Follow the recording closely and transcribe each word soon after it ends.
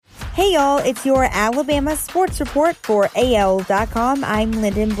Hey y'all, it's your Alabama Sports Report for AL.com. I'm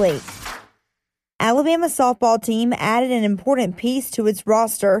Lyndon Blake. Alabama softball team added an important piece to its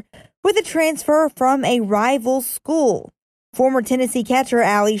roster with a transfer from a rival school. Former Tennessee catcher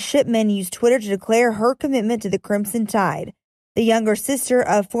Allie Shipman used Twitter to declare her commitment to the Crimson Tide. The younger sister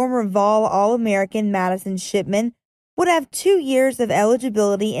of former Vol All-American Madison Shipman would have 2 years of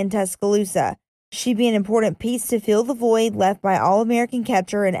eligibility in Tuscaloosa. She'd be an important piece to fill the void left by All-American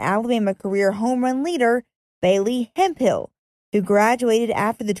catcher and Alabama career home run leader Bailey Hemphill, who graduated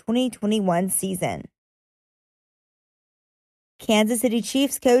after the 2021 season. Kansas City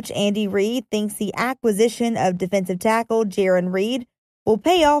Chiefs coach Andy Reid thinks the acquisition of defensive tackle Jarran Reed will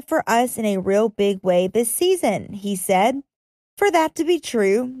pay off for us in a real big way this season, he said. For that to be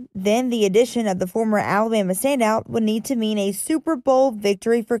true, then the addition of the former Alabama standout would need to mean a Super Bowl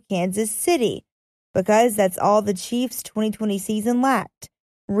victory for Kansas City, because that's all the Chiefs' 2020 season lacked.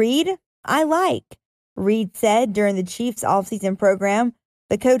 Reed, I like, Reid said during the Chiefs' offseason program.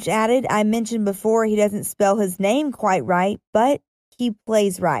 The coach added, I mentioned before he doesn't spell his name quite right, but he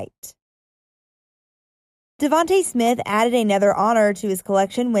plays right. Devonta Smith added another honor to his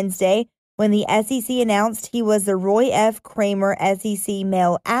collection Wednesday when the SEC announced he was the Roy F. Kramer SEC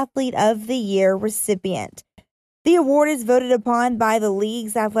Male Athlete of the Year recipient. The award is voted upon by the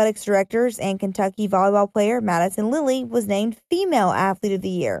league's athletics directors, and Kentucky volleyball player Madison Lilly was named Female Athlete of the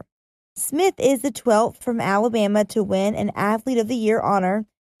Year. Smith is the 12th from Alabama to win an Athlete of the Year honor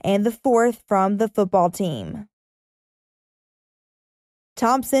and the 4th from the football team.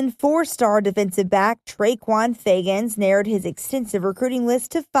 Thompson four-star defensive back Traquan Fagans narrowed his extensive recruiting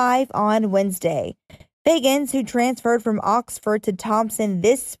list to 5 on Wednesday. Fagans, who transferred from Oxford to Thompson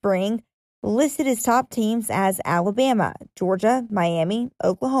this spring, listed his top teams as Alabama, Georgia, Miami,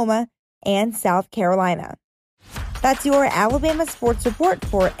 Oklahoma, and South Carolina. That's your Alabama Sports Report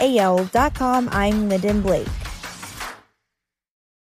for AL.com. I'm Lyndon Blake.